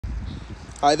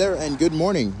Hi there and good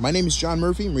morning. My name is John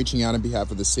Murphy. I'm reaching out on behalf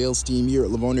of the sales team here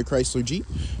at Livonia Chrysler Jeep.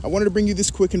 I wanted to bring you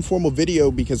this quick informal video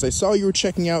because I saw you were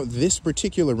checking out this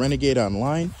particular Renegade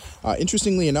online.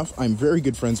 Interestingly enough, I'm very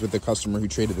good friends with the customer who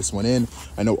traded this one in.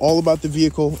 I know all about the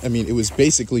vehicle. I mean, it was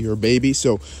basically her baby.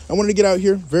 So I wanted to get out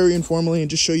here very informally and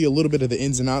just show you a little bit of the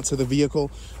ins and outs of the vehicle.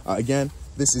 Again,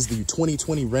 this is the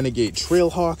 2020 Renegade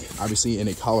Trailhawk, obviously in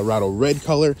a Colorado red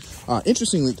color.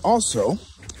 Interestingly, also,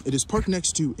 it is parked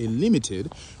next to a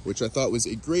Limited, which I thought was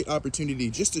a great opportunity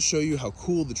just to show you how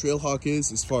cool the Trailhawk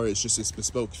is as far as just its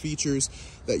bespoke features,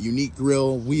 that unique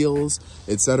grille, wheels,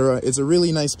 etc. It's a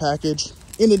really nice package.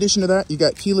 In addition to that, you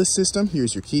got keyless system.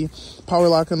 Here's your key. Power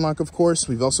lock unlock, of course.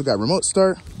 We've also got remote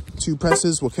start. 2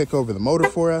 presses will kick over the motor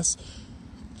for us.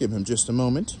 Give him just a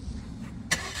moment.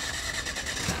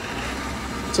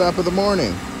 Top of the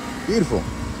morning. Beautiful.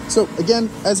 So again,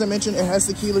 as I mentioned, it has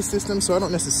the keyless system, so I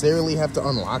don't necessarily have to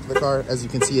unlock the car. As you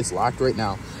can see, it's locked right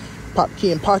now. Pop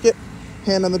key in pocket,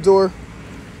 hand on the door,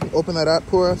 open that up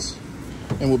for us,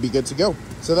 and we'll be good to go.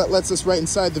 So that lets us right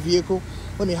inside the vehicle.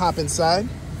 Let me hop inside.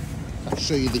 I'll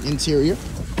show you the interior.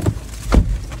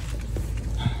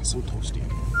 So toasty.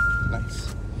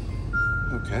 Nice.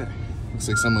 Okay. Looks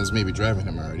like someone's maybe driving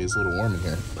him already. It's a little warm in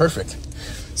here. Perfect.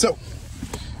 So,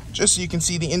 just so you can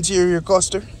see the interior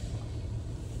cluster.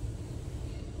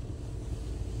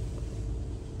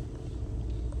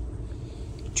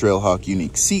 Trailhawk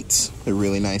unique seats. They're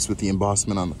really nice with the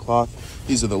embossment on the cloth.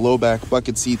 These are the low back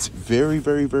bucket seats. Very,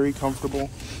 very, very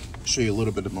comfortable. Show you a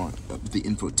little bit more of the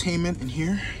infotainment in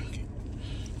here. Okay.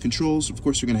 Controls, of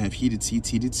course, you're going to have heated seats,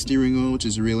 heated steering wheel, which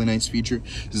is a really nice feature.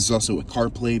 This is also a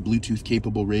CarPlay, Bluetooth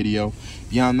capable radio.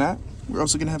 Beyond that, we're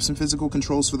also going to have some physical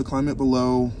controls for the climate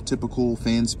below, typical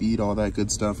fan speed, all that good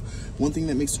stuff. One thing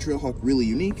that makes the Trailhawk really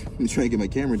unique, let me try and get my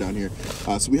camera down here.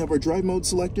 So we have our drive mode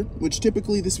selector, which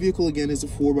typically this vehicle, again, is a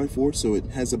 4x4, so it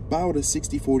has about a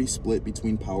 60-40 split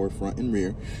between power, front, and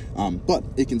rear. But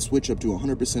it can switch up to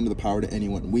 100% of the power to any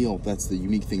one wheel. That's the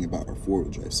unique thing about our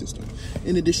 4-wheel drive system.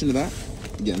 In addition to that,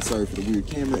 again, sorry for the weird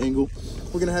camera angle,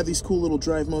 we're going to have these cool little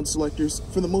drive mode selectors.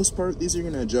 For the most part, these are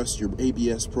going to adjust your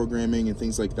ABS programming and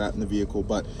things like that in the vehicle,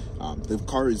 but the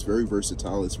car is very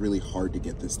versatile. It's really hard to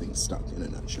get this thing stuck in a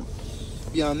nutshell.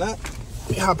 Beyond that,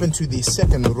 we hop into the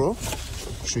second row.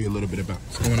 Show you a little bit about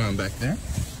what's going on back there.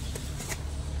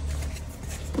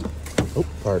 Oh,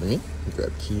 pardon me.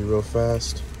 Grab key real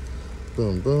fast.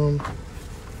 Boom, boom.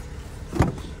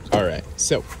 All right,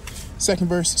 so second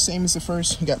verse, same as the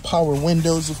first. You got power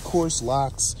windows, of course,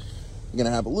 locks. You're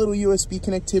gonna have a little USB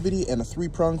connectivity and a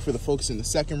 3-prong for the folks in the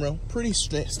second row. Pretty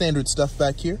standard stuff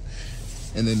back here.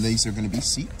 And then these are gonna be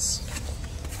seats.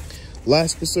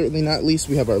 Last but certainly not least,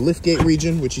 we have our liftgate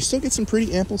region, which you still get some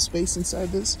pretty ample space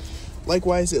inside this.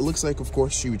 Likewise, it looks like, of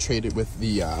course, you would trade it with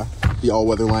the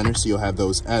all-weather liner, so you'll have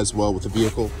those as well with the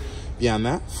vehicle. Beyond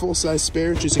that, full-size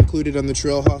spare, which is included on the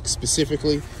Trailhawk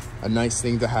specifically. A nice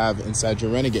thing to have inside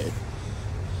your Renegade.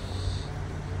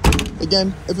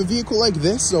 Again, if a vehicle like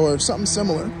this or something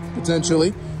similar,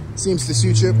 potentially, seems to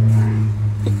suit you,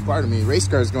 pardon me, race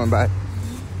cars going by.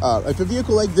 If a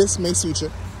vehicle like this may suit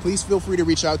you, please feel free to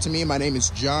reach out to me. My name is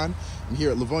John. I'm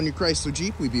here at Livonia Chrysler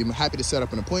Jeep. We'd be happy to set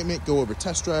up an appointment, go over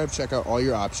test drive, check out all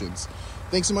your options.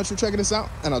 Thanks so much for checking us out,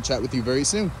 and I'll chat with you very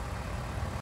soon.